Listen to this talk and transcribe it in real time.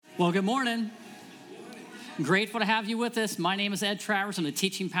Well, good morning. Grateful to have you with us. My name is Ed Travers. I'm the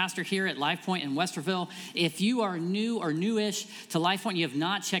teaching pastor here at Life Point in Westerville. If you are new or newish to Life Point, you have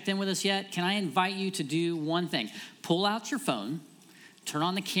not checked in with us yet, can I invite you to do one thing? Pull out your phone, turn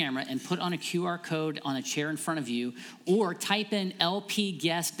on the camera, and put on a QR code on a chair in front of you, or type in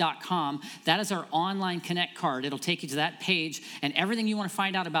lpguest.com. That is our online connect card. It'll take you to that page, and everything you want to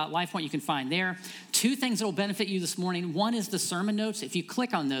find out about Life Point, you can find there. Two things that will benefit you this morning. One is the sermon notes. If you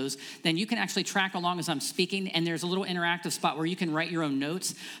click on those, then you can actually track along as I'm speaking, and there's a little interactive spot where you can write your own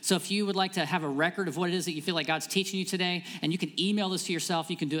notes. So if you would like to have a record of what it is that you feel like God's teaching you today, and you can email this to yourself,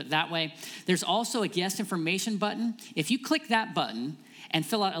 you can do it that way. There's also a guest information button. If you click that button and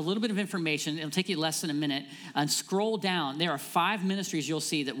fill out a little bit of information, it'll take you less than a minute, and scroll down. There are 5 ministries you'll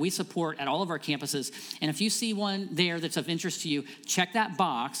see that we support at all of our campuses, and if you see one there that's of interest to you, check that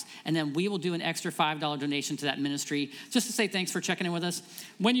box, and then we will do an extra $5 donation to that ministry, just to say thanks for checking in with us.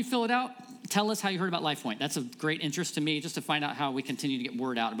 When you fill it out, tell us how you heard about Life Point. That's of great interest to me, just to find out how we continue to get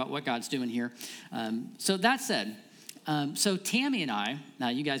word out about what God's doing here. So that said, so Tammy and I, now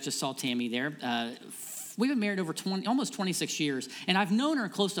you guys just saw Tammy there, we've been married over almost 26 years, and I've known her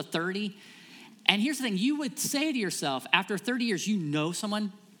close to 30. And here's the thing, you would say to yourself, after 30 years, you know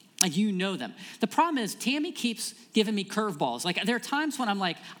someone, like you know them. The problem is, Tammy keeps giving me curveballs. Like, there are times when I'm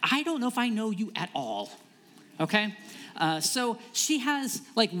like, I don't know if I know you at all, okay? So she has,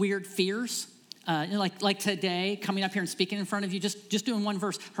 like, weird fears. Like today, coming up here and speaking in front of you, just doing one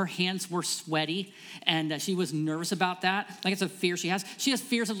verse, her hands were sweaty, and she was nervous about that. Like, it's a fear she has. She has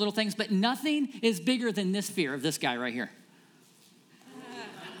fears of little things, but nothing is bigger than this fear of this guy right here.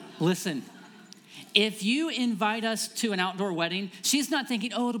 Listen, if you invite us to an outdoor wedding, she's not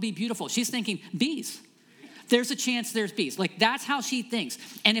thinking, oh, it'll be beautiful. She's thinking, bees. There's a chance there's bees. Like, that's how she thinks.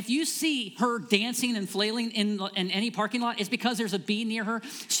 And if you see her dancing and flailing in any parking lot, it's because there's a bee near her.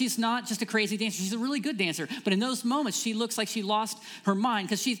 She's not just a crazy dancer. She's a really good dancer. But in those moments, she looks like she lost her mind,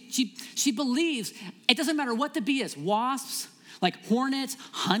 because she believes it doesn't matter what the bee is, wasps, like hornets,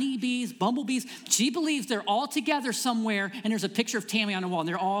 honeybees, bumblebees. She believes they're all together somewhere, and there's a picture of Tammy on the wall, and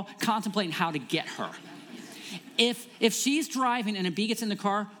they're all contemplating how to get her. If she's driving and a bee gets in the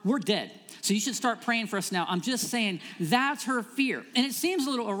car, we're dead. So you should start praying for us now. I'm just saying that's her fear. And it seems a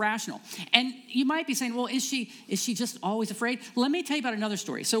little irrational. And you might be saying, well, is she just always afraid? Let me tell you about another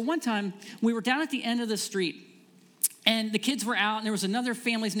story. So one time we were down at the end of the street, and the kids were out, and there was another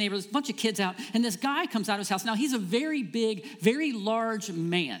family's neighbors, a bunch of kids out, and this guy comes out of his house. Now, he's a very big, very large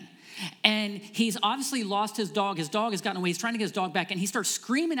man. And he's obviously lost his dog. His dog has gotten away. He's trying to get his dog back, and he starts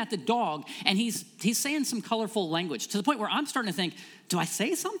screaming at the dog, and he's saying some colorful language, to the point where I'm starting to think, do I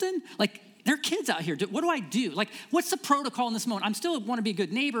say something? Like, there are kids out here. What do I do? Like, what's the protocol in this moment? I'm still want to be a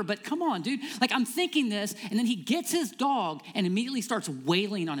good neighbor, but come on, dude. Like, I'm thinking this, and then he gets his dog and immediately starts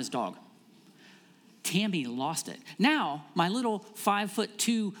wailing on his dog. Tammy lost it. Now, my little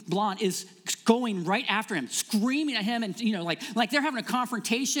 5'2" blonde is going right after him, screaming at him, and like they're having a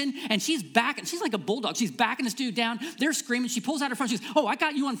confrontation, and she's backing. She's like a bulldog. She's backing this dude down. They're screaming. She pulls out her phone. She goes, "Oh, I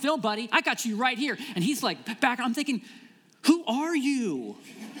got you on film, buddy. I got you right here." And he's like back. I'm thinking, who are you?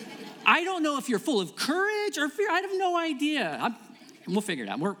 I don't know if you're full of courage or fear. I have no idea. We'll figure it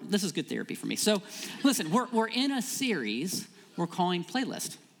out. This is good therapy for me. So listen, we're in a series we're calling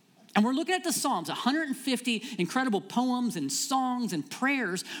Playlist. And we're looking at the Psalms, 150 incredible poems and songs and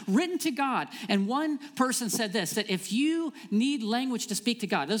prayers written to God. And one person said this, that if you need language to speak to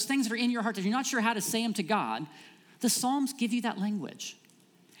God, those things that are in your heart that you're not sure how to say them to God, the Psalms give you that language.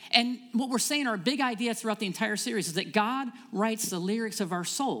 And what we're saying, our big idea throughout the entire series, is that God writes the lyrics of our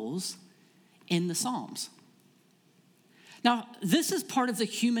souls in the Psalms. Now, this is part of the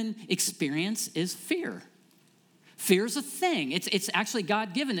human experience, is fear. Fear's a thing. It's actually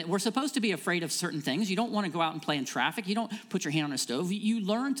God-given. We're supposed to be afraid of certain things. You don't want to go out and play in traffic. You don't put your hand on a stove. You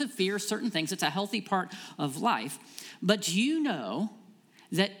learn to fear certain things. It's a healthy part of life. But do you know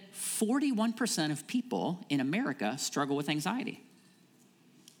that 41% of people in America struggle with anxiety?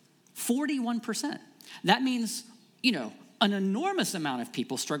 41%. That means, an enormous amount of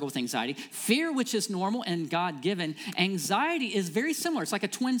people struggle with anxiety. Fear, which is normal and God-given. Anxiety is very similar. It's like a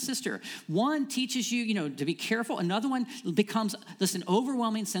twin sister. One teaches you, to be careful. Another one becomes an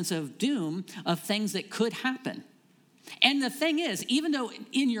overwhelming sense of doom of things that could happen. And the thing is, even though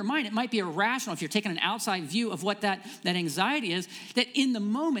in your mind it might be irrational if you're taking an outside view of what that anxiety is, that in the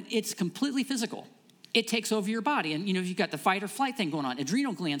moment it's completely physical. It takes over your body. And, you've got the fight or flight thing going on,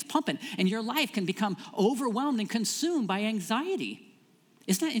 adrenal glands pumping, and your life can become overwhelmed and consumed by anxiety.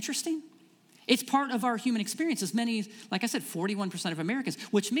 Isn't that interesting? It's part of our human experience. As many, like I said, 41% of Americans,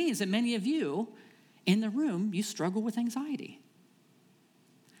 which means that many of you in the room, you struggle with anxiety.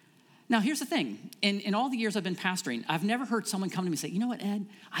 Now, here's the thing. In all the years I've been pastoring, I've never heard someone come to me and say, you know what, Ed,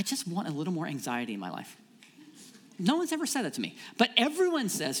 I just want a little more anxiety in my life. No one's ever said that to me. But everyone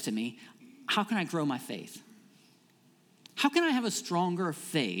says to me, how can I grow my faith? How can I have a stronger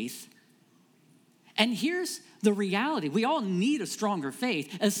faith? And here's the reality. We all need a stronger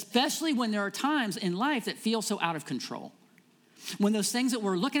faith, especially when there are times in life that feel so out of control. When those things that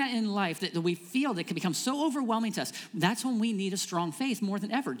we're looking at in life that we feel that can become so overwhelming to us, that's when we need a strong faith more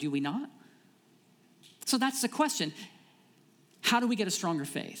than ever, do we not? So that's the question. How do we get a stronger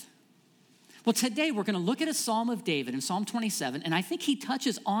faith? Well, today we're going to look at a Psalm of David in Psalm 27, and I think he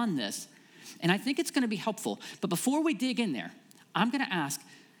touches on this, and I think it's going to be helpful. But before we dig in there, I'm going to ask,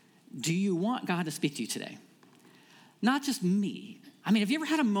 do you want God to speak to you today? Not just me. I mean, have you ever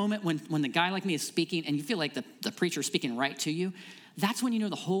had a moment when the guy like me is speaking and you feel like the preacher is speaking right to you? That's when you know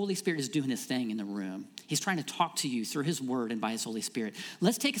the Holy Spirit is doing his thing in the room. He's trying to talk to you through his word and by his Holy Spirit.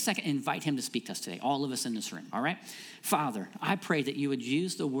 Let's take a second and invite him to speak to us today, all of us in this room, all right? Father, I pray that you would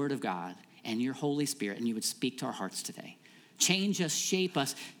use the word of God and your Holy Spirit and you would speak to our hearts today. Change us, shape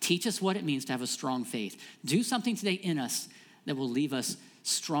us, teach us what it means to have a strong faith. Do something today in us that will leave us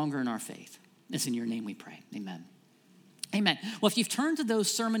stronger in our faith. It's in your name we pray. Amen. Amen. Well, if you've turned to those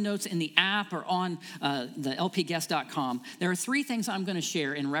sermon notes in the app or on the lpguest.com, there are three things I'm going to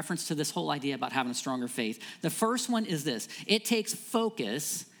share in reference to this whole idea about having a stronger faith. The first one is this. It takes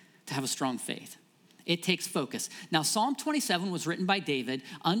focus to have a strong faith. It takes focus. Now, Psalm 27 was written by David.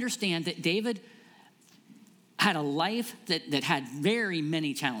 Understand that David had a life that had very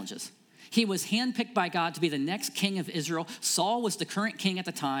many challenges. He was handpicked by God to be the next king of Israel. Saul was the current king at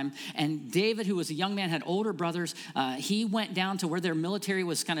the time. And David, who was a young man, had older brothers. He went down to where their military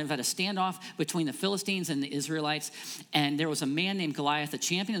was kind of at a standoff between the Philistines and the Israelites. And there was a man named Goliath, the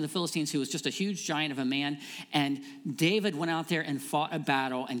champion of the Philistines, who was just a huge giant of a man. And David went out there and fought a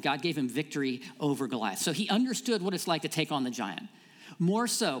battle, and God gave him victory over Goliath. So he understood what it's like to take on the giant. More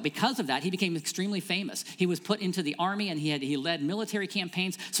so, because of that, he became extremely famous. He was put into the army and he led military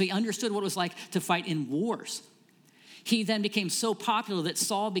campaigns, so he understood what it was like to fight in wars. He then became so popular that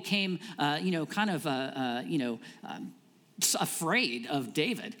Saul became, afraid of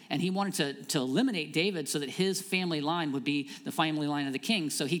David. And he wanted to eliminate David so that his family line would be the family line of the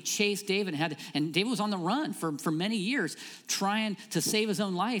king. So he chased David and David was on the run for many years trying to save his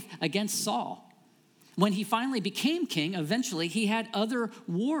own life against Saul. When he finally became king, eventually he had other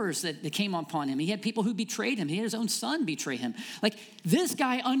wars that came upon him. He had people who betrayed him. He had his own son betray him. Like, this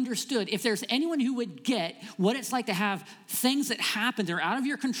guy understood if there's anyone who would get what it's like to have things that happen that are out of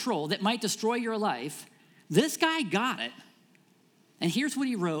your control that might destroy your life, this guy got it. And here's what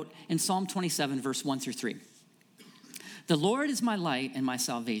he wrote in Psalm 27, verse 1 through 3. The Lord is my light and my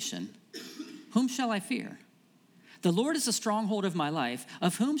salvation. Whom shall I fear? The Lord is the stronghold of my life.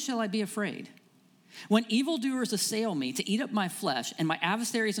 Of whom shall I be afraid? When evildoers assail me to eat up my flesh and my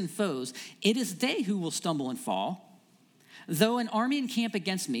adversaries and foes, it is they who will stumble and fall. Though an army encamp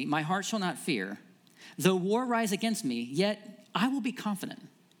against me, my heart shall not fear. Though war rise against me, yet I will be confident.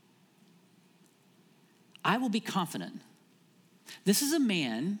 I will be confident. This is a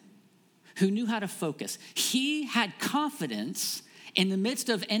man who knew how to focus. He had confidence in the midst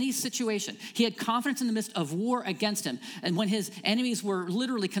of any situation. He had confidence in the midst of war against him. And when his enemies were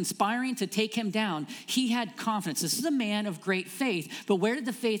literally conspiring to take him down, he had confidence. This is a man of great faith. But where did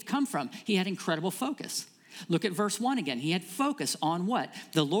the faith come from? He had incredible focus. Look at verse 1 again. He had focus on what?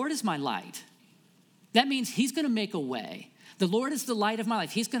 The Lord is my light. That means he's going to make a way. The Lord is the light of my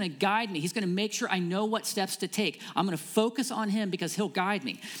life. He's going to guide me. He's going to make sure I know what steps to take. I'm going to focus on him because he'll guide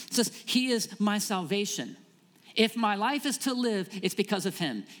me. It says, he is my salvation. If my life is to live, it's because of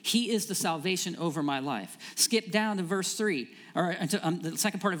him. He is the salvation over my life. Skip down to verse 3, or the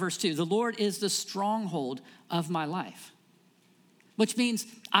second part of verse 2. The Lord is the stronghold of my life, which means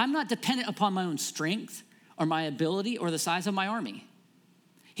I'm not dependent upon my own strength or my ability or the size of my army.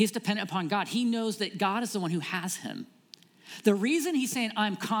 He's dependent upon God. He knows that God is the one who has him. The reason he's saying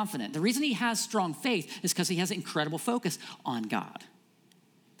I'm confident, the reason he has strong faith is because he has incredible focus on God.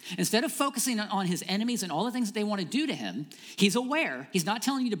 Instead of focusing on his enemies and all the things that they want to do to him, he's aware. He's not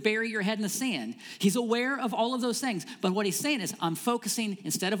telling you to bury your head in the sand. He's aware of all of those things. But what he's saying is, I'm focusing,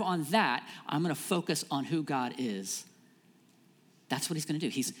 instead of on that, I'm going to focus on who God is. That's what he's going to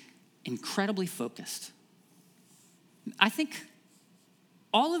do. He's incredibly focused. I think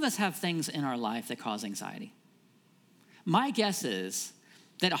all of us have things in our life that cause anxiety. My guess is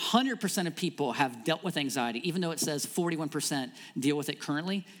that 100% of people have dealt with anxiety, even though it says 41% deal with it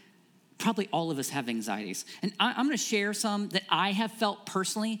currently. probably all of us have anxieties. And I'm going to share some that I have felt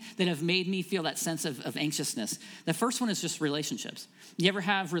personally that have made me feel that sense of anxiousness. The first one is just relationships. You ever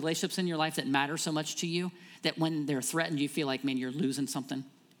have relationships in your life that matter so much to you that when they're threatened, you feel like, man, you're losing something?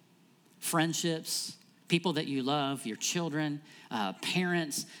 Friendships, people that you love, your children,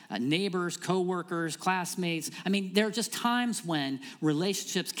 parents, neighbors, coworkers, classmates. I mean, there are just times when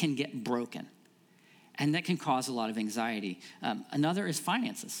relationships can get broken, and that can cause a lot of anxiety. Another is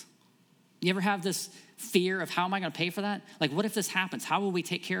finances. You ever have this fear of how am I going to pay for that? Like, what if this happens? How will we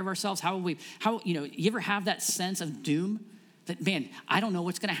take care of ourselves? You ever have that sense of doom that, man, I don't know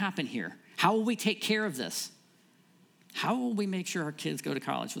what's going to happen here. How will we take care of this? How will we make sure our kids go to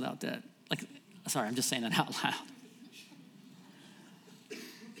college without debt? Sorry, I'm just saying that out loud.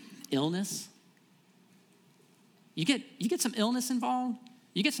 Illness. You get some illness involved,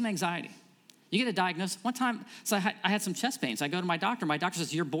 you get some anxiety. You get a diagnosis. One time, so I had some chest pains. I go to my doctor. My doctor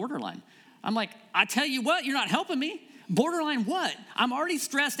says, you're borderline. I'm like, I tell you what, you're not helping me. Borderline what? I'm already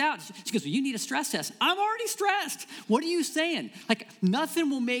stressed out. She goes, well, you need a stress test. I'm already stressed. What are you saying? Like, nothing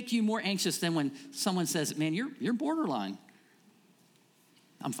will make you more anxious than when someone says, man, you're borderline.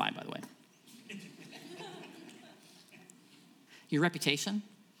 I'm fine, by the way. Your reputation.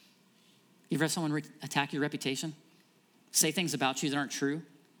 You ever had someone attack your reputation? Say things about you that aren't true?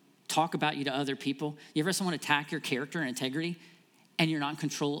 Talk about you to other people? You ever have someone attack your character and integrity and you're not in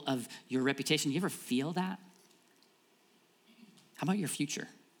control of your reputation? You ever feel that? How about your future?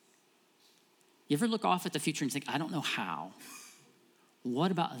 You ever look off at the future and think, I don't know how.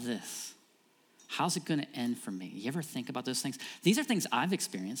 What about this? How's it going to end for me? You ever think about those things? These are things I've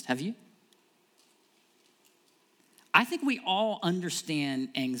experienced. Have you? I think we all understand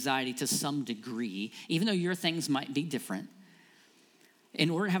anxiety to some degree, even though your things might be different. In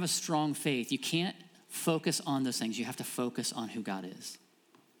order to have a strong faith, you can't focus on those things. You have to focus on who God is,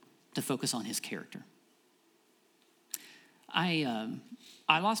 to focus on his character. I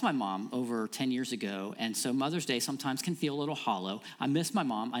lost my mom over 10 years ago, and so Mother's Day sometimes can feel a little hollow. I miss my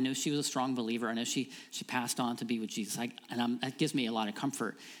mom. I know she was a strong believer. I know she passed on to be with Jesus, that gives me a lot of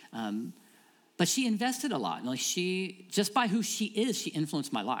comfort. But she invested a lot. Like, just by who she is, she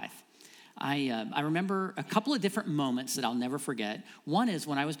influenced my life. I remember a couple of different moments that I'll never forget. One is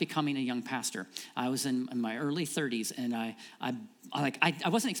when I was becoming a young pastor. I was in my early 30s, and I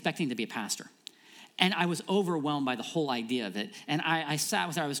wasn't expecting to be a pastor. And I was overwhelmed by the whole idea of it. And I sat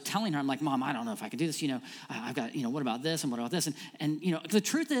with her. I was telling her, I'm like, Mom, I don't know if I can do this. I've got, what about this and what about this? And the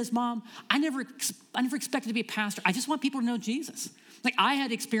truth is, Mom, I never expected to be a pastor. I just want people to know Jesus. Like, I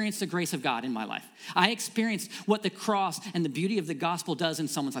had experienced the grace of God in my life. I experienced what the cross and the beauty of the gospel does in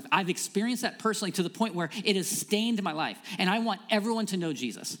someone's life. I've experienced that personally to the point where it has stained my life. And I want everyone to know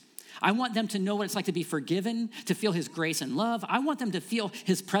Jesus. I want them to know what it's like to be forgiven, to feel his grace and love. I want them to feel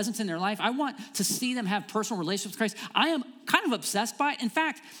his presence in their life. I want to see them have personal relationships with Christ. I am kind of obsessed by it. In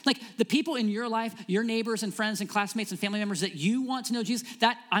fact, like, the people in your life, your neighbors and friends and classmates and family members that you want to know Jesus,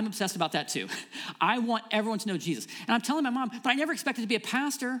 that I'm obsessed about that too. I want everyone to know Jesus. And I'm telling my mom, but I never expected to be a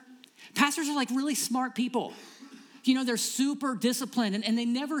pastor. Pastors are like really smart people. They're super disciplined and they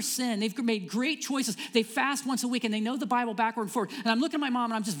never sin. They've made great choices. They fast once a week and they know the Bible backward and forward. And I'm looking at my mom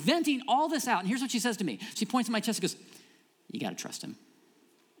and I'm just venting all this out. And here's what she says to me. She points to my chest and goes, you got to trust him.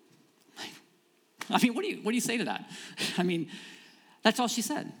 What do you say to that? That's all she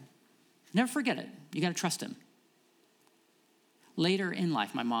said. Never forget it. You got to trust him. Later in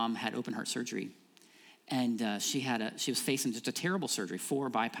life, my mom had open heart surgery. And she was facing just a terrible surgery, 4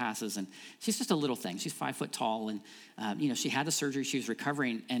 bypasses, and she's just a little thing. She's 5 foot tall, and she had the surgery. She was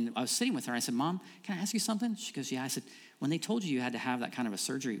recovering, and I was sitting with her. I said, Mom, can I ask you something? She goes, yeah. I said, when they told you had to have that kind of a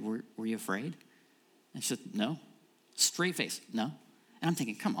surgery, were you afraid? And she said, no. Straight face, no. And I'm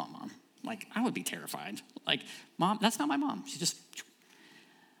thinking, come on, Mom. Like, I would be terrified. Like, Mom, that's not my mom. She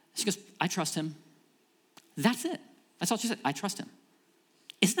goes, I trust him. That's it. That's all she said. I trust him.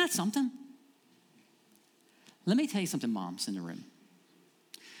 Isn't that something? Let me tell you something, moms in the room.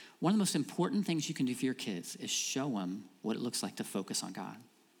 One of the most important things you can do for your kids is show them what it looks like to focus on God.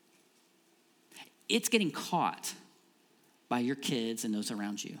 It's getting caught by your kids and those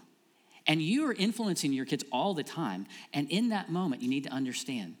around you. And you are influencing your kids all the time. And in that moment, you need to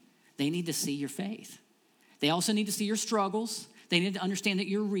understand, they need to see your faith. They also need to see your struggles. They need to understand that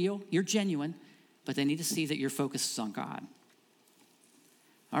you're real, you're genuine, but they need to see that your focus is on God.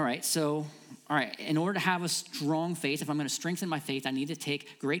 All right, in order to have a strong faith, if I'm going to strengthen my faith, I need to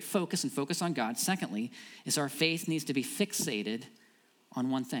take great focus and focus on God. Secondly, is our faith needs to be fixated on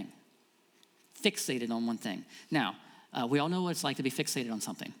one thing. Fixated on one thing. Now, we all know what it's like to be fixated on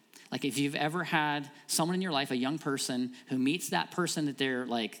something. Like if you've ever had someone in your life, a young person who meets that person that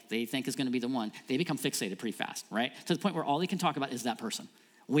they think is going to be the one, they become fixated pretty fast, right? To the point where all they can talk about is that person.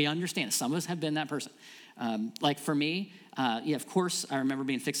 We understand it. Some of us have been that person. Like for me, of course, I remember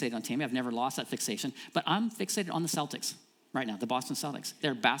being fixated on Tammy. I've never lost that fixation, but I'm fixated on the Celtics right now, the Boston Celtics.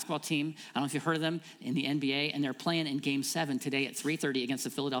 They're a basketball team. I don't know if you've heard of them in the NBA, and they're playing in Game 7 today at 3:30 against the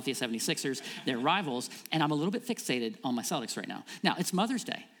Philadelphia 76ers. They're rivals, and I'm a little bit fixated on my Celtics right now. Now, it's Mother's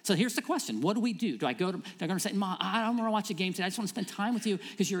Day. So here's the question. What do? Do I go to say, Mom, I don't want to watch a game today. I just want to spend time with you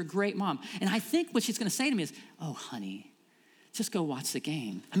because you're a great mom. And I think what she's going to say to me is, oh, honey, just go watch the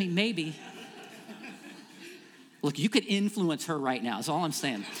game. I mean, maybe. Look, you could influence her right now is all I'm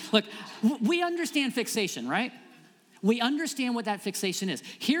saying. Look, we understand fixation, right? We understand what that fixation is.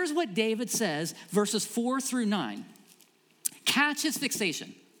 Here's what David says, verses 4 through 9. Catch his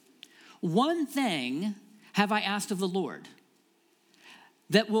fixation. One thing have I asked of the Lord,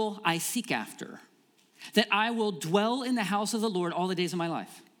 that will I seek after, that I will dwell in the house of the Lord all the days of my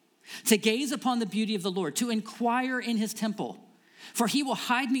life, to gaze upon the beauty of the Lord, to inquire in his temple. For he will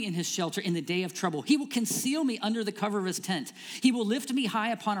hide me in his shelter in the day of trouble. He will conceal me under the cover of his tent. He will lift me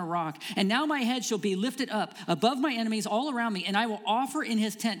high upon a rock. And now my head shall be lifted up above my enemies all around me. And I will offer in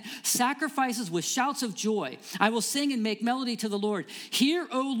his tent sacrifices with shouts of joy. I will sing and make melody to the Lord. Hear,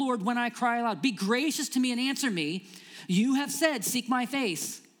 O Lord, when I cry aloud. Be gracious to me and answer me. You have said, seek my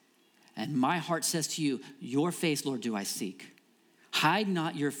face. And my heart says to you, your face, Lord, do I seek. Hide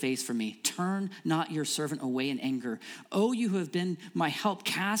not your face from me. Turn not your servant away in anger. O you who have been my help,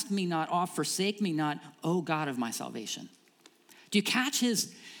 cast me not off, forsake me not, O God of my salvation. Do you catch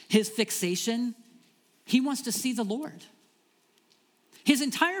his fixation? He wants to see the Lord. His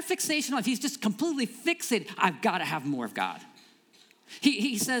entire fixation on life, he's just completely fixated. I've got to have more of God.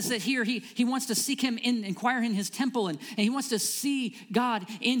 He says that here he wants to seek him, inquire in his temple, and he wants to see God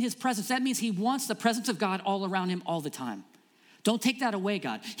in his presence. That means he wants the presence of God all around him all the time. Don't take that away,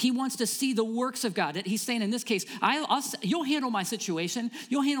 God. He wants to see the works of God. He's saying in this case, you'll handle my situation.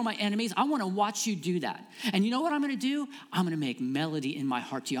 You'll handle my enemies. I want to watch you do that. And you know what I'm going to do? I'm going to make melody in my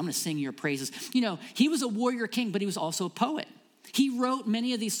heart to you. I'm going to sing your praises. You know, he was a warrior king, but he was also a poet. He wrote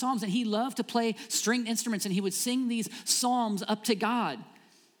many of these psalms, and he loved to play stringed instruments, and he would sing these psalms up to God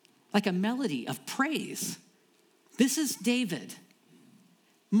like a melody of praise. This is David.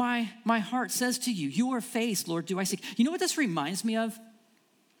 My heart says to you, your face, Lord, do I seek. You know what this reminds me of?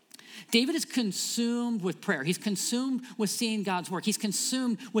 David is consumed with prayer. He's consumed with seeing God's work. He's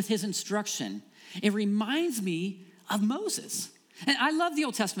consumed with his instruction. It reminds me of Moses. And I love the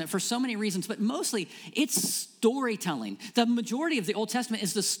Old Testament for so many reasons, but mostly it's storytelling. The majority of the Old Testament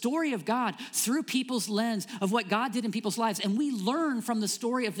is the story of God through people's lens of what God did in people's lives. And we learn from the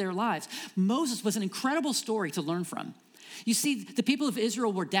story of their lives. Moses was an incredible story to learn from. You see, the people of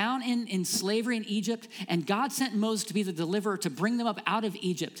Israel were down in slavery in Egypt, and God sent Moses to be the deliverer to bring them up out of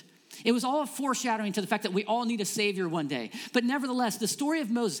Egypt. It was all a foreshadowing to the fact that we all need a savior one day. But nevertheless, the story of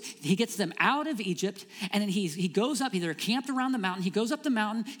Moses, he gets them out of Egypt, and then he goes up, they're camped around the mountain. He goes up the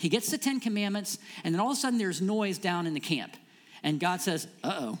mountain, he gets the 10 commandments, and then all of a sudden there's noise down in the camp. And God says,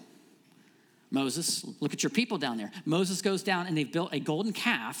 uh-oh. Moses, look at your people down there. Moses goes down and they've built a golden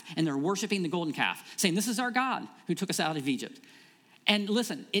calf and they're worshiping the golden calf, saying, this is our God who took us out of Egypt. And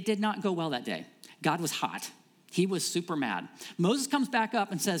listen, it did not go well that day. God was hot. He was super mad. Moses comes back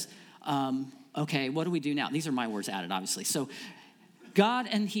up and says, okay, what do we do now? These are my words added, obviously. So God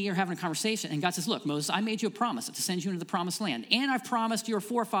and he are having a conversation, and God says, look, Moses, I made you a promise to send you into the promised land. And I've promised your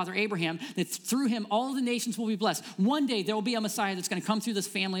forefather Abraham that through him all the nations will be blessed. One day there will be a Messiah that's going to come through this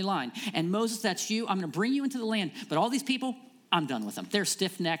family line. And Moses, that's you. I'm going to bring you into the land. But all these people, I'm done with them. They're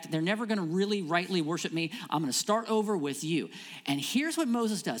stiff-necked. They're never going to really rightly worship me. I'm going to start over with you. And here's what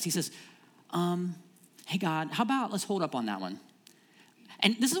Moses does. He says, hey, God, how about let's hold up on that one.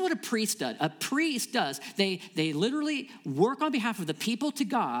 And this is what a priest does. A priest does. They literally work on behalf of the people to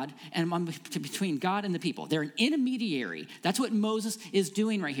God and between God and the people. They're an intermediary. That's what Moses is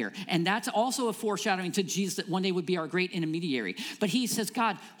doing right here. And that's also a foreshadowing to Jesus that one day would be our great intermediary. But he says,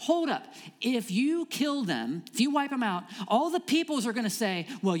 God, hold up. If you kill them, if you wipe them out, all the peoples are going to say,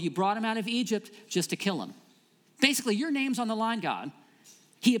 well, you brought them out of Egypt just to kill them. Basically, your name's on the line, God.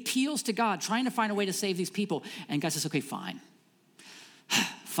 He appeals to God, trying to find a way to save these people. And God says, okay, fine.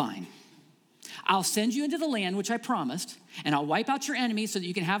 Fine. I'll send you into the land, which I promised, and I'll wipe out your enemies so that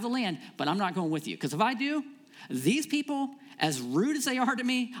you can have the land, but I'm not going with you. Because if I do, these people, as rude as they are to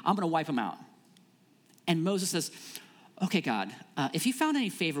me, I'm going to wipe them out. And Moses says, okay, God, if you found any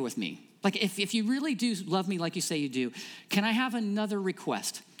favor with me, like if you really do love me like you say you do, can I have another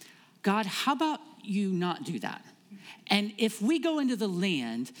request? God, how about you not do that? And if we go into the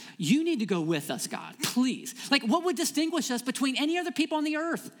land, you need to go with us, God, please. Like, what would distinguish us between any other people on the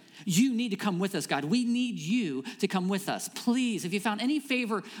earth? You need to come with us, God. We need you to come with us. Please, if you found any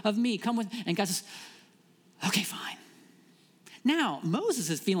favor of me, come with. And God says, okay, fine. Now, Moses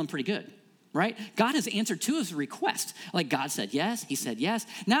is feeling pretty good, right? God has answered to his request. Like, God said yes, he said yes.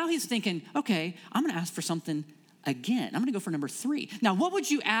 Now he's thinking, okay, I'm going to ask for something again. I'm going to go for number 3. Now, what would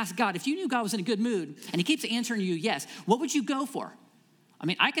you ask God if you knew God was in a good mood and he keeps answering you yes? What would you go for? I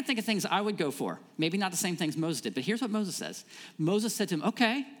mean, I can think of things I would go for. Maybe not the same things Moses did, but here's what Moses says. Moses said to him,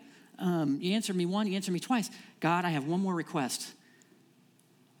 okay, you answered me once, you answered me twice. God, I have one more request.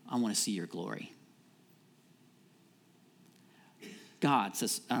 I want to see your glory. God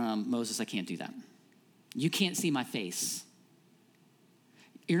says, Moses, I can't do that. You can't see my face.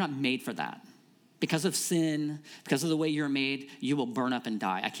 You're not made for that. Because of sin, because of the way you're made, you will burn up and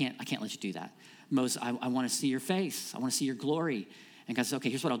die. I can't let you do that. Moses, I want to see your face. I want to see your glory. And God says, okay,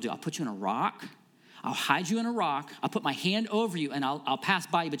 here's what I'll do. I'll put you in a rock. I'll hide you in a rock. I'll put my hand over you, and I'll pass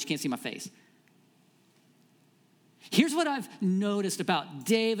by you, but you can't see my face. Here's what I've noticed about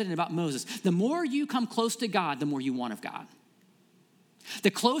David and about Moses. The more you come close to God, the more you want of God.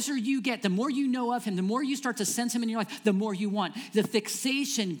 The closer you get, the more you know of him, the more you start to sense him in your life, the more you want. The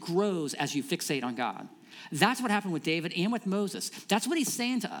fixation grows as you fixate on God. That's what happened with David and with Moses. That's what he's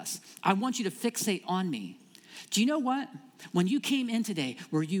saying to us. I want you to fixate on me. Do you know what? When you came in today,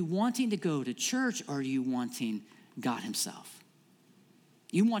 were you wanting to go to church or are you wanting God himself?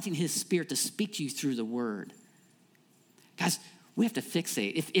 You wanting his spirit to speak to you through the word? Guys, we have to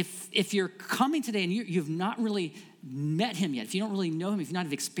fixate. If you're coming today and you've not really met him yet, if you don't really know him, if you've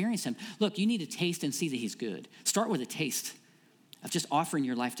not experienced him, look, you need to taste and see that he's good. Start with a taste of just offering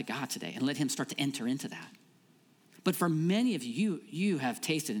your life to God today and let him start to enter into that. But for many of you, you have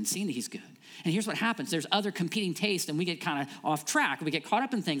tasted and seen that he's good. And here's what happens. There's other competing tastes and we get kind of off track. We get caught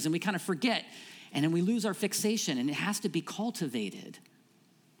up in things and we kind of forget. And then we lose our fixation and it has to be cultivated.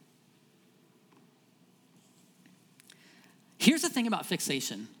 Here's the thing about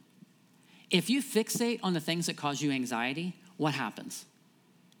fixation. If you fixate on the things that cause you anxiety, what happens?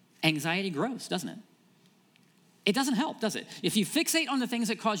 Anxiety grows, doesn't it? It doesn't help, does it? If you fixate on the things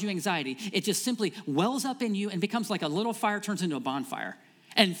that cause you anxiety, it just simply wells up in you and becomes like a little fire turns into a bonfire.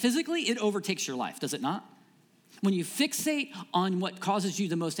 And physically, it overtakes your life, does it not? When you fixate on what causes you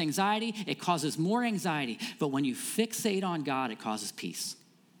the most anxiety, it causes more anxiety. But when you fixate on God, it causes peace.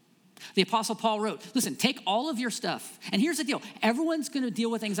 The Apostle Paul wrote, listen, take all of your stuff. And here's the deal. Everyone's going to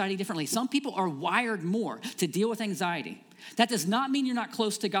deal with anxiety differently. Some people are wired more to deal with anxiety. That does not mean you're not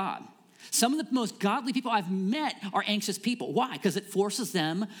close to God. Some of the most godly people I've met are anxious people. Why? Because it forces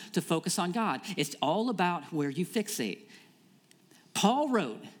them to focus on God. It's all about where you fixate. Paul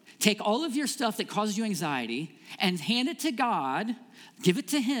wrote, take all of your stuff that causes you anxiety and hand it to God, give it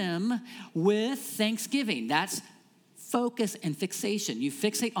to him with thanksgiving. That's focus and fixation. You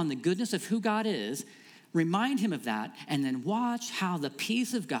fixate on the goodness of who God is, remind him of that, and then watch how the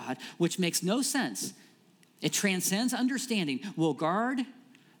peace of God, which makes no sense, it transcends understanding, will guard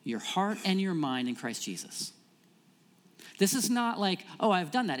your heart and your mind in Christ Jesus. This is not like, oh,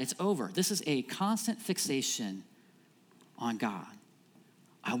 I've done that, it's over. This is a constant fixation on God.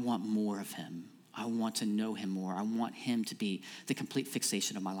 I want more of him. I want to know him more. I want him to be the complete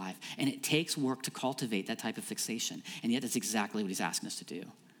fixation of my life. And it takes work to cultivate that type of fixation. And yet that's exactly what he's asking us to do.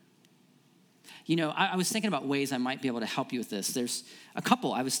 You know, I was thinking about ways I might be able to help you with this. There's a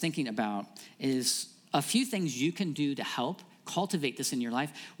couple I was thinking about is a few things you can do to help cultivate this in your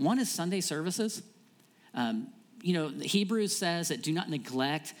life. One is Sunday services. You know, Hebrews says that do not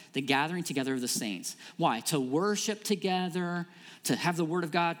neglect the gathering together of the saints. Why? To worship together, to have the word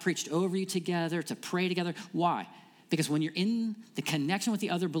of God preached over you together, to pray together. Why? Because when you're in the connection with the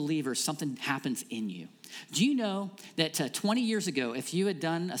other believers, something happens in you. Do you know that 20 years ago, if you had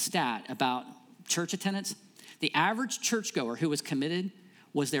done a stat about church attendance, the average churchgoer who was committed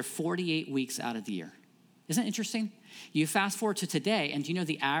was there 48 weeks out of the year? Isn't that interesting? You fast forward to today, and do you know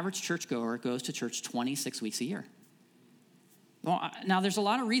the average churchgoer goes to church 26 weeks a year? Well, now there's a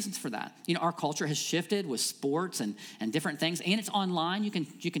lot of reasons for that. You know, our culture has shifted with sports and different things, and it's online. You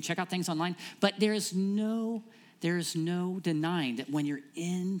can check out things online, but there is no denying that when you're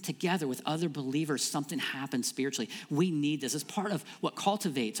in together with other believers, something happens spiritually. We need this as part of what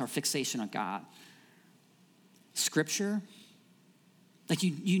cultivates our fixation on God. Scripture, like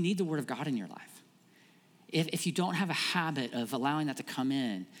you need the word of God in your life. If you don't have a habit of allowing that to come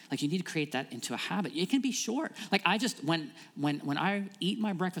in, like you need to create that into a habit. It can be short. Like I just, when I eat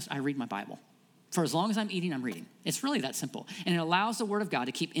my breakfast, I read my Bible. For as long as I'm eating, I'm reading. It's really that simple. And it allows the word of God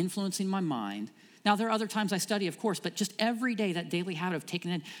to keep influencing my mind Now, there are other times I study, of course, but just every day, that daily habit of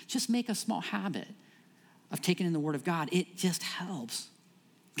taking in, just make a small habit of taking in the Word of God. It just helps.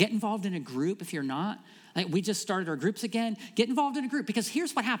 Get involved in a group if you're not. Like, we just started our groups again. Get involved in a group, because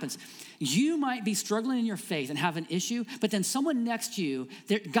here's what happens. You might be struggling in your faith and have an issue, but then someone next to you,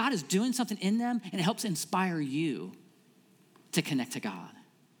 God is doing something in them, and it helps inspire you to connect to God.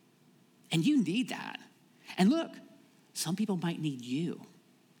 And you need that. And look, some people might need you.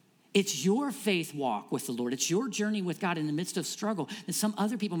 It's your faith walk with the Lord. It's your journey with God in the midst of struggle that some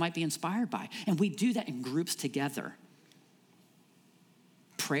other people might be inspired by. And we do that in groups together.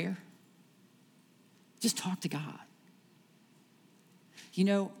 Prayer. Just talk to God. You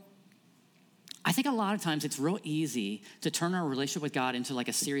know, I think a lot of times it's real easy to turn our relationship with God into like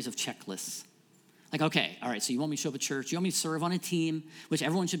a series of checklists. Like, okay, all right, so you want me to show up at church? You want me to serve on a team, which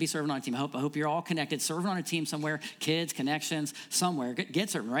everyone should be serving on a team. I hope you're all connected, serving on a team somewhere, kids, connections, somewhere, get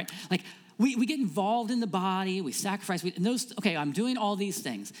serving, right? Like, we get involved in the body, we sacrifice, and those, okay, I'm doing all these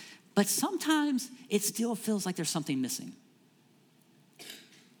things. But sometimes it still feels like there's something missing.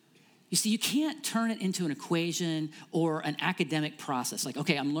 You see, you can't turn it into an equation or an academic process. Like,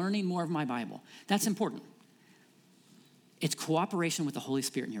 okay, I'm learning more of my Bible. That's important. It's cooperation with the Holy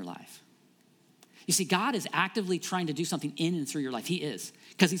Spirit in your life. You see, God is actively trying to do something in and through your life. He is,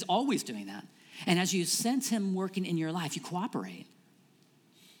 because he's always doing that. And as you sense him working in your life, you cooperate.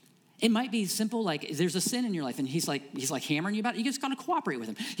 It might be simple, like there's a sin in your life and he's like hammering you about it. You just got to cooperate with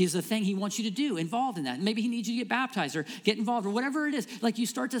him. He's the thing he wants you to do, involved in that. Maybe he needs you to get baptized or get involved or whatever it is. Like, you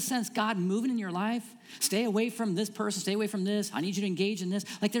start to sense God moving in your life. Stay away from this person, stay away from this. I need you to engage in this.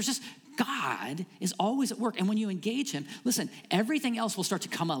 Like, there's just, God is always at work. And when you engage him, listen, everything else will start to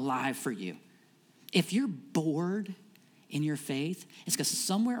come alive for you. If you're bored in your faith, it's because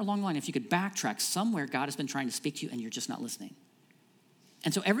somewhere along the line, if you could backtrack, somewhere God has been trying to speak to you and you're just not listening.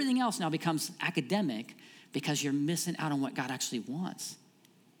 And so everything else now becomes academic because you're missing out on what God actually wants.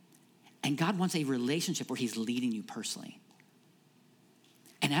 And God wants a relationship where he's leading you personally.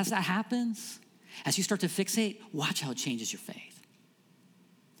 And as that happens, as you start to fixate, watch how it changes your faith.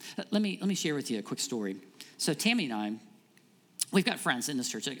 Let me share with you a quick story. So Tammy and I, we've got friends in this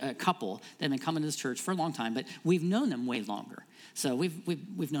church, a couple that have been coming to this church for a long time, but we've known them way longer. So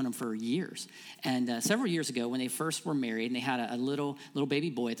we've known them for years. And several years ago, when they first were married and they had a little baby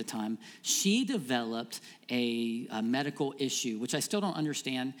boy at the time, she developed a medical issue, which I still don't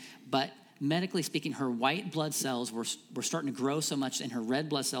understand, but medically speaking, her white blood cells were starting to grow so much and her red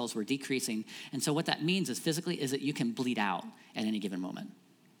blood cells were decreasing. And so what that means is physically is that you can bleed out at any given moment.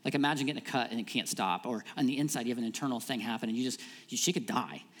 Like, imagine getting a cut and it can't stop, or on the inside you have an internal thing happen and she could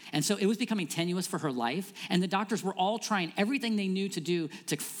die. And so it was becoming tenuous for her life, and the doctors were all trying everything they knew to do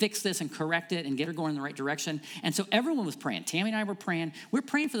to fix this and correct it and get her going in the right direction. And so everyone was praying. Tammy and I were praying. We're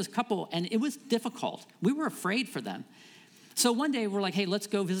praying for this couple, and it was difficult. We were afraid for them. So one day we're like, hey, let's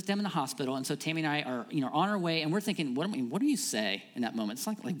go visit them in the hospital. And so Tammy and I are, on our way, and we're thinking, what do you say in that moment? It's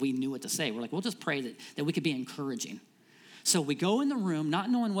not like we knew what to say. We're like, we'll just pray that we could be encouraging. So we go in the room, not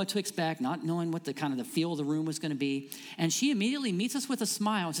knowing what to expect, not knowing what the kind of the feel of the room was going to be. And she immediately meets us with a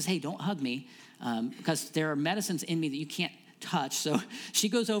smile and says, hey, don't hug me, because there are medicines in me that you can't touch. So she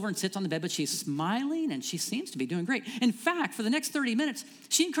goes over and sits on the bed, but she's smiling and she seems to be doing great. In fact, for the next 30 minutes,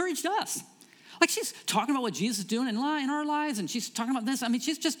 she encouraged us. Like, she's talking about what Jesus is doing in our lives, and she's talking about this. I mean,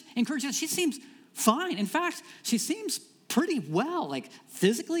 she's just encouraging us. She seems fine. In fact, she seems pretty well, like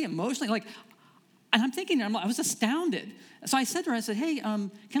physically, emotionally, like. And I'm thinking, I was astounded. So I said to her, I said, hey,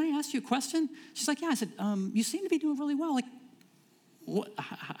 can I ask you a question? She's like, yeah. I said, you seem to be doing really well. Like,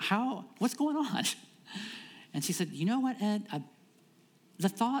 what's going on? And she said, you know what, Ed? The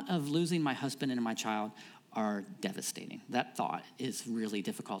thought of losing my husband and my child are devastating. That thought is really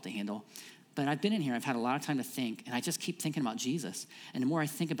difficult to handle. But I've been in here, I've had a lot of time to think, and I just keep thinking about Jesus. And the more I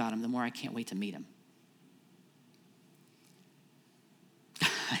think about him, the more I can't wait to meet him.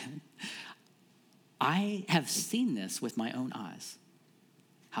 I have seen this with my own eyes,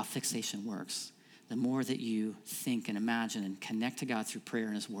 how fixation works. The more that you think and imagine and connect to God through prayer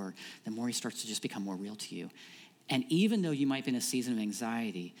and his word, the more he starts to just become more real to you. And even though you might be in a season of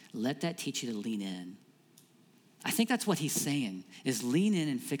anxiety, let that teach you to lean in. I think that's what he's saying, is lean in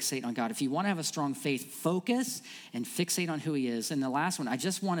and fixate on God. If you want to have a strong faith, focus and fixate on who he is. And the last one, I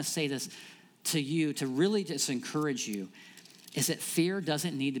just want to say this to you, to really just encourage you, is that fear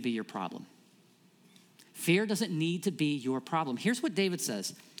doesn't need to be your problem. Fear doesn't need to be your problem. Here's what David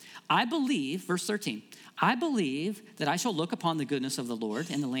says. I believe, verse 13, I believe that I shall look upon the goodness of the Lord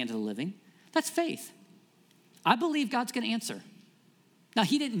in the land of the living. That's faith. I believe God's going to answer. Now,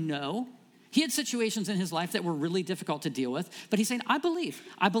 he didn't know. He had situations in his life that were really difficult to deal with, but he's saying, I believe.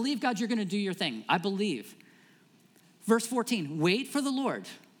 I believe, God, you're going to do your thing. I believe. Verse 14, wait for the Lord.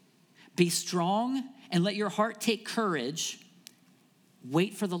 Be strong and let your heart take courage.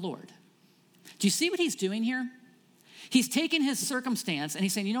 Wait for the Lord. Do you see what he's doing here? He's taking his circumstance and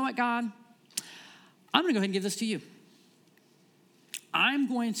he's saying, you know what, God? I'm going to go ahead and give this to you. I'm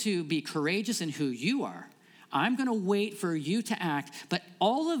going to be courageous in who you are. I'm going to wait for you to act. But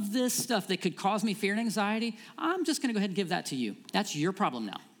all of this stuff that could cause me fear and anxiety, I'm just going to go ahead and give that to you. That's your problem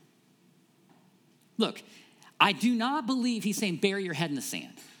now. Look, I do not believe he's saying bury your head in the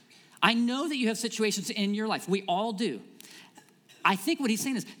sand. I know that you have situations in your life. We all do. I think what he's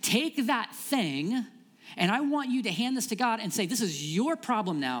saying is take that thing and I want you to hand this to God and say, this is your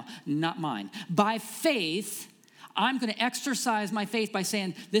problem now, not mine. By faith, I'm going to exercise my faith by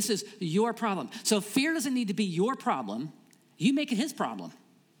saying, this is your problem. So fear doesn't need to be your problem. You make it his problem.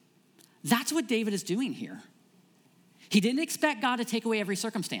 That's what David is doing here. He didn't expect God to take away every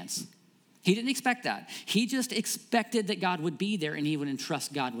circumstance. He didn't expect that. He just expected that God would be there and he would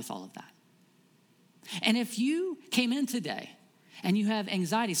entrust God with all of that. And if you came in today and you have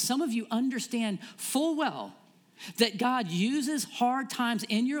anxiety, some of you understand full well that God uses hard times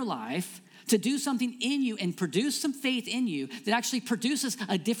in your life to do something in you and produce some faith in you that actually produces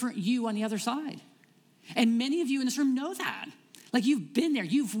a different you on the other side. And many of you in this room know that. Like you've been there,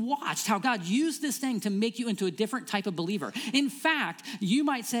 you've watched how God used this thing to make you into a different type of believer. In fact, you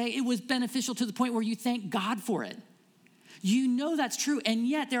might say it was beneficial to the point where you thank God for it. You know that's true, and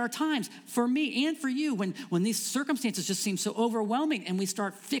yet there are times for me and for you when these circumstances just seem so overwhelming and we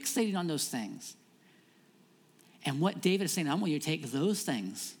start fixating on those things. And what David is saying, I want you to take those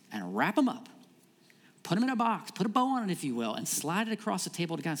things and wrap them up, put them in a box, put a bow on it, if you will, and slide it across the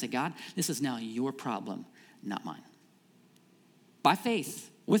table to God and say, God, this is now your problem, not mine. By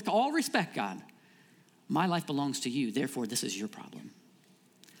faith, with all respect, God, my life belongs to you, therefore this is your problem.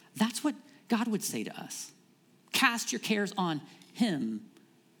 That's what God would say to us. Cast your cares on him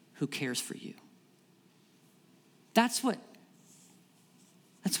who cares for you. That's what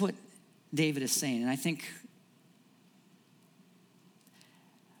David is saying. And I think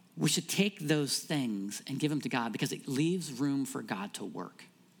we should take those things and give them to God because it leaves room for God to work.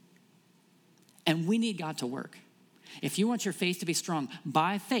 And we need God to work. If you want your faith to be strong,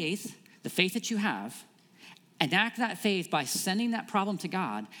 by faith, the faith that you have, enact that faith by sending that problem to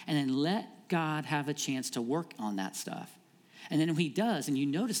God and then let God have a chance to work on that stuff. And then when he does, and you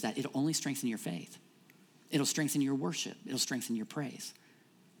notice that, it'll only strengthen your faith. It'll strengthen your worship. It'll strengthen your praise.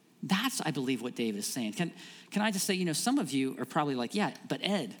 That's, I believe, what David is saying. Can I just say, some of you are probably like, yeah, but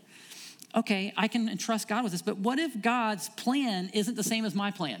Ed, okay, I can entrust God with this, but what if God's plan isn't the same as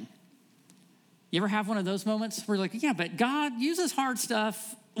my plan? You ever have one of those moments where you're like, yeah, but God uses hard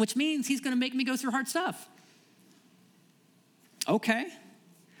stuff, which means he's going to make me go through hard stuff? Okay.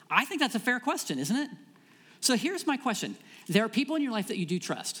 I think that's a fair question, isn't it? So here's my question. There are people in your life that you do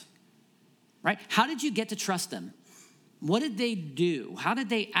trust, right? How did you get to trust them? What did they do? How did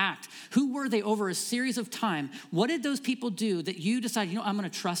they act? Who were they over a series of time? What did those people do that you decided, I'm going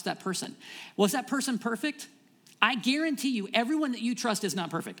to trust that person? Was that person perfect? I guarantee you, everyone that you trust is not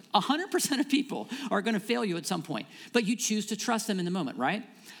perfect. 100% of people are going to fail you at some point, but you choose to trust them in the moment, right?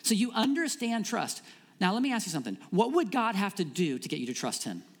 So you understand trust. Now, let me ask you something. What would God have to do to get you to trust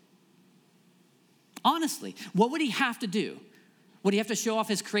him? Honestly, what would he have to do? Would he have to show off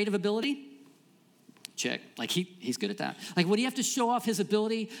his creative ability? Check. Like he's good at that. Like, would he have to show off his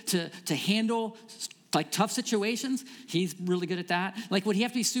ability to handle like tough situations? He's really good at that. Like, would he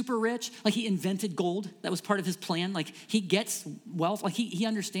have to be super rich? Like, he invented gold. That was part of his plan. Like, he gets wealth. Like, he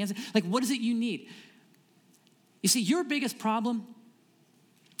understands it. Like, what is it you need? You see, your biggest problem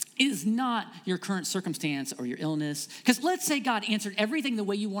is not your current circumstance or your illness. Because let's say God answered everything the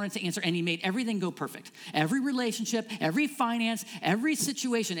way you wanted to answer and he made everything go perfect. Every relationship, every finance, every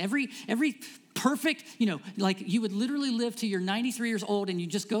situation, every perfect, like you would literally live to you're 93 years old and you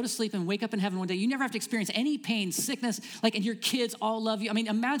just go to sleep and wake up in heaven one day. You never have to experience any pain, sickness, and your kids all love you. I mean,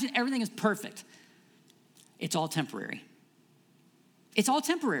 imagine everything is perfect. It's all temporary. It's all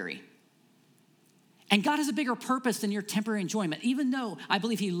temporary. And God has a bigger purpose than your temporary enjoyment, even though I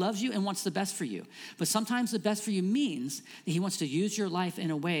believe he loves you and wants the best for you. But sometimes the best for you means that he wants to use your life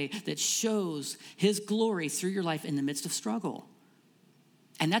in a way that shows his glory through your life in the midst of struggle.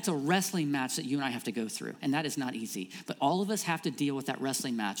 And that's a wrestling match that you and I have to go through. And that is not easy. But all of us have to deal with that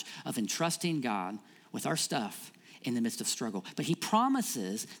wrestling match of entrusting God with our stuff in the midst of struggle. But he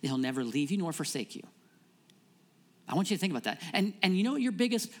promises that he'll never leave you nor forsake you. I want you to think about that. And you know what your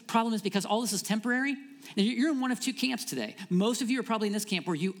biggest problem is, because all this is temporary? You're in one of two camps today. Most of you are probably in this camp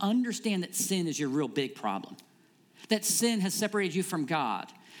where you understand that sin is your real big problem. That sin has separated you from God.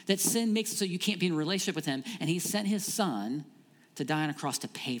 That sin makes it so you can't be in a relationship with him. And he sent his son to die on a cross to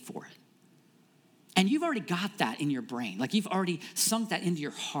pay for it. And you've already got that in your brain. Like, you've already sunk that into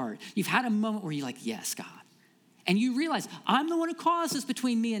your heart. You've had a moment where you're like, yes, God. And you realize, I'm the one who caused this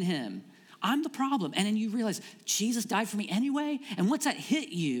between me and him. I'm the problem. And then you realize, Jesus died for me anyway. And once that hit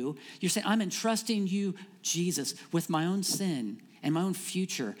you, you're saying, I'm entrusting you, Jesus, with my own sin and my own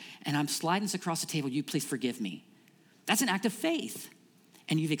future. And I'm sliding this across the table. You please forgive me. That's an act of faith.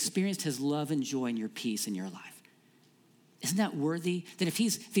 And you've experienced his love and joy and your peace in your life. Isn't that worthy? That if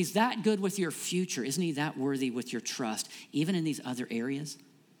he's that good with your future, isn't he that worthy with your trust, even in these other areas?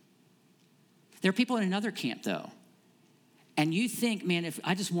 There are people in another camp, though. And you think, man, if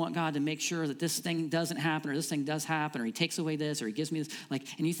I just want God to make sure that this thing doesn't happen, or this thing does happen, or he takes away this, or he gives me this,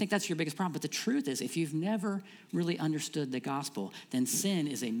 and you think that's your biggest problem. But the truth is, if you've never really understood the gospel, then sin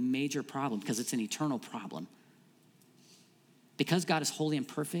is a major problem, because it's an eternal problem. Because God is holy and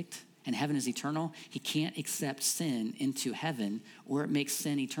perfect, and heaven is eternal, he can't accept sin into heaven, or it makes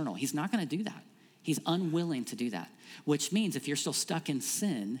sin eternal. He's not going to do that. He's unwilling to do that, which means if you're still stuck in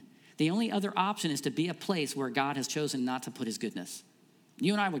sin, the only other option is to be a place where God has chosen not to put his goodness.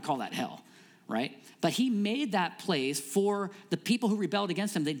 You and I would call that hell, right? But he made that place for the people who rebelled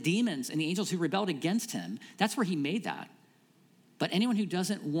against him, the demons and the angels who rebelled against him. That's where he made that. But anyone who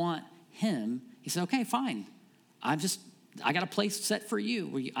doesn't want him, he said, okay, fine. I got a place set for you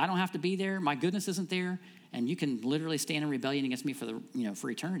where I don't have to be there. My goodness isn't there. And you can literally stand in rebellion against me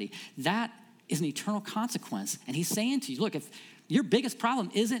for eternity. That is an eternal consequence. And he's saying to you, look, if your biggest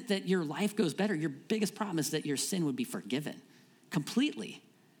problem isn't that your life goes better, your biggest problem is that your sin would be forgiven completely.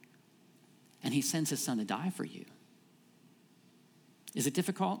 And he sends his son to die for you. Is it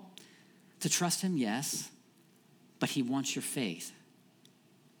difficult to trust him? Yes. But he wants your faith.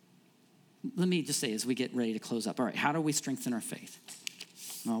 Let me just say as we get ready to close up, all right, how do we strengthen our faith?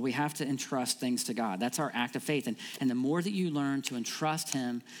 Well, we have to entrust things to God. That's our act of faith. And the more that you learn to entrust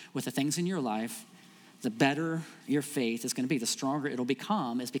him with the things in your life, the better your faith is going to be, the stronger it'll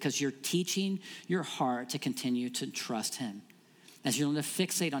become, is because you're teaching your heart to continue to trust him. As you learn to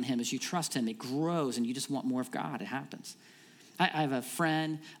fixate on him, as you trust him, it grows and you just want more of God. It happens. I have a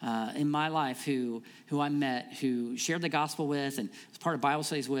friend in my life who I met, who shared the gospel with and was part of Bible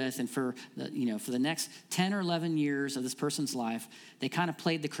studies with, and for the next 10 or 11 years of this person's life, they kind of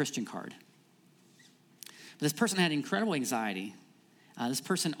played the Christian card. But this person had incredible anxiety. This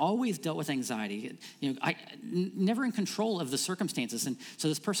person always dealt with anxiety, never in control of the circumstances. And so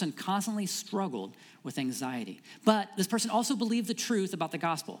this person constantly struggled with anxiety. But this person also believed the truth about the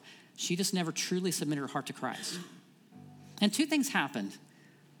gospel. She just never truly submitted her heart to Christ. And two things happened.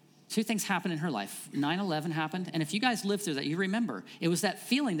 Two things happened in her life. 9/11 happened. And if you guys lived through that, you remember, it was that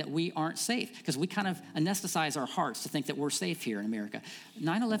feeling that we aren't safe, because we kind of anesthetize our hearts to think that we're safe here in America.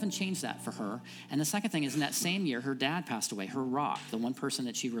 9/11 changed that for her. And the second thing is, in that same year, her dad passed away, her rock, the one person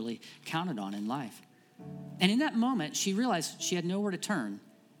that she really counted on in life. And in that moment, she realized she had nowhere to turn.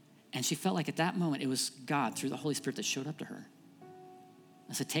 And she felt like at that moment, it was God through the Holy Spirit that showed up to her.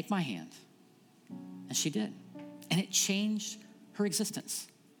 I said, take my hand. And she did. And it changed her existence.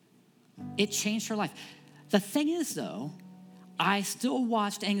 It changed her life. The thing is, though, I still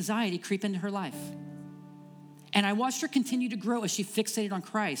watched anxiety creep into her life. And I watched her continue to grow as she fixated on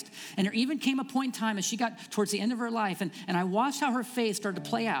Christ. And there even came a point in time as she got towards the end of her life, and I watched how her faith started to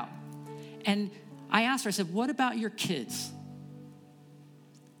play out. And I asked her, I said, what about your kids?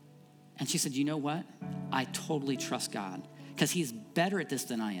 And she said, you know what? I totally trust God, because he's better at this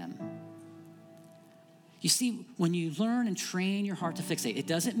than I am. You see, when you learn and train your heart to fixate, it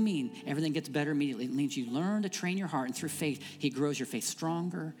doesn't mean everything gets better immediately. It means you learn to train your heart, and through faith, he grows your faith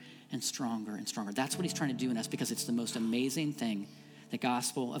stronger and stronger and stronger. That's what he's trying to do in us, because it's the most amazing thing. The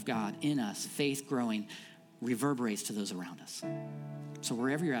gospel of God in us, faith growing, reverberates to those around us. So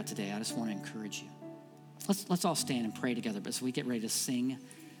wherever you're at today, I just want to encourage you. Let's all stand and pray together. But as we get ready to sing,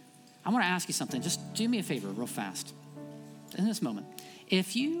 I want to ask you something. Just do me a favor real fast in this moment.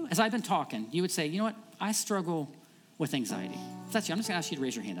 If you, as I've been talking, you would say, you know what? I struggle with anxiety. If that's you, I'm just going to ask you to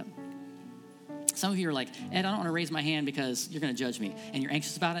raise your hand up. Some of you are like, Ed, I don't want to raise my hand because you're going to judge me, and you're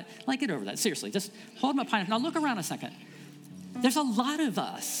anxious about it. Like, get over that. Seriously, just hold my pineapple. Now look around a second. There's a lot of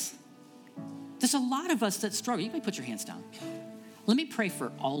us. There's a lot of us that struggle. You can put your hands down. Let me pray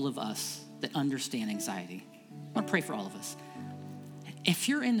for all of us that understand anxiety. I want to pray for all of us. If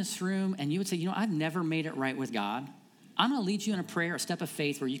you're in this room and you would say, you know, I've never made it right with God, I'm going to lead you in a prayer, a step of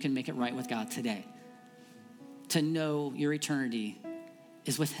faith where you can make it right with God today. to know your eternity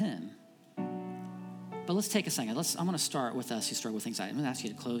is with him. But let's take a second. I'm going to start with us who struggle with anxiety. I'm going to ask you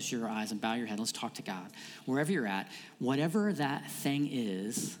to close your eyes and bow your head. Let's talk to God. Wherever you're at, whatever that thing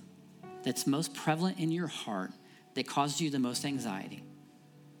is that's most prevalent in your heart that causes you the most anxiety,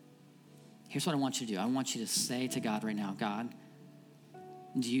 here's what I want you to do. I want you to say to God right now, God,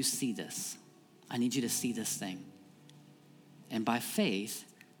 do you see this? I need you to see this thing. And by faith,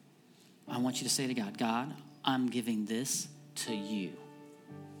 I want you to say to God, God, I'm giving this to you.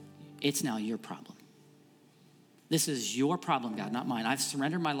 It's now your problem. This is your problem, God, not mine. I've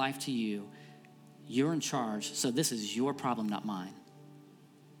surrendered my life to you. You're in charge, so this is your problem, not mine.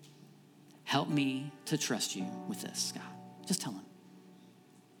 Help me to trust you with this, God. Just tell him.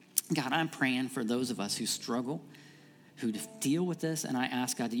 God, I'm praying for those of us who struggle, who deal with this, and I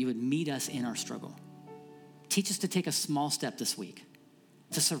ask, God, that you would meet us in our struggle. Teach us to take a small step this week,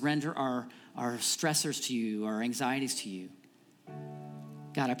 to surrender our stressors to you, our anxieties to you.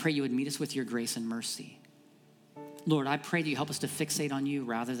 God, I pray you would meet us with your grace and mercy. Lord, I pray that you help us to fixate on you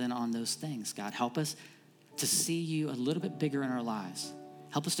rather than on those things. God, help us to see you a little bit bigger in our lives.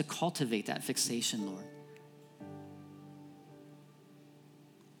 Help us to cultivate that fixation, Lord.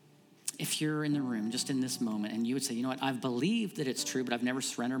 If you're in the room just in this moment and you would say, you know what, I've believed that it's true, but I've never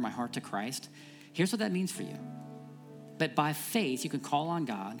surrendered my heart to Christ, here's what that means for you. But by faith, you can call on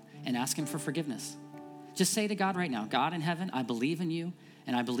God and ask him for forgiveness. Just say to God right now, God in heaven, I believe in you,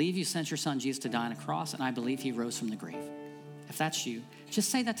 and I believe you sent your son Jesus to die on a cross, and I believe he rose from the grave. If that's you,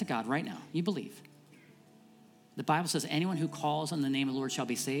 just say that to God right now. You believe. The Bible says anyone who calls on the name of the Lord shall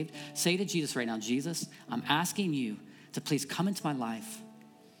be saved. Say to Jesus right now, Jesus, I'm asking you to please come into my life.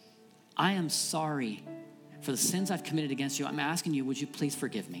 I am sorry for the sins I've committed against you. I'm asking you, would you please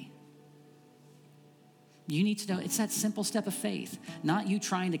forgive me? You need to know it's that simple step of faith, not you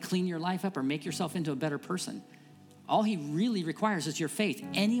trying to clean your life up or make yourself into a better person. All he really requires is your faith.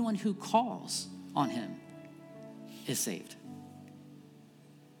 Anyone who calls on him is saved.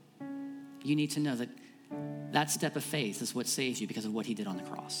 You need to know that that step of faith is what saves you because of what he did on the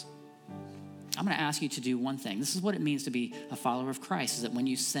cross. I'm going to ask you to do one thing. This is what it means to be a follower of Christ, is that when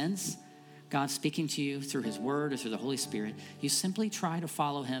you sense God speaking to you through his word or through the Holy Spirit, you simply try to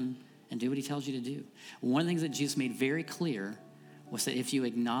follow him and do what he tells you to do. One of the things that Jesus made very clear was that if you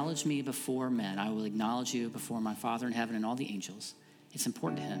acknowledge me before men, I will acknowledge you before my Father in heaven and all the angels. It's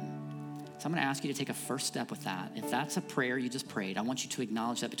important to him. So I'm going to ask you to take a first step with that. If that's a prayer you just prayed, I want you to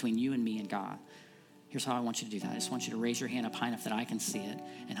acknowledge that between you and me and God. Here's how I want you to do that. I just want you to raise your hand up high enough that I can see it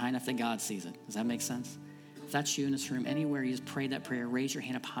and high enough that God sees it. Does that make sense? If that's you in this room, anywhere you just prayed that prayer, raise your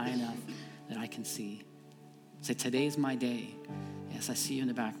hand up high enough that I can see. Say, today's my day. Yes, I see you in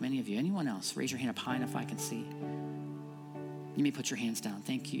the back. Many of you. Anyone else? Raise your hand up high enough I can see. You may put your hands down.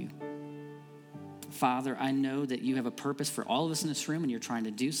 Thank you. Father, I know that you have a purpose for all of us in this room and you're trying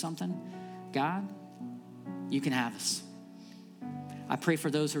to do something. God, you can have us. I pray for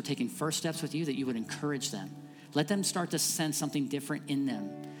those who are taking first steps with you that you would encourage them. Let them start to sense something different in them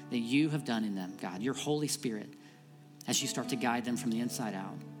that you have done in them, God, your Holy Spirit, as you start to guide them from the inside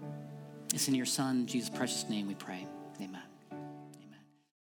out. It's in your Son, Jesus' precious name we pray.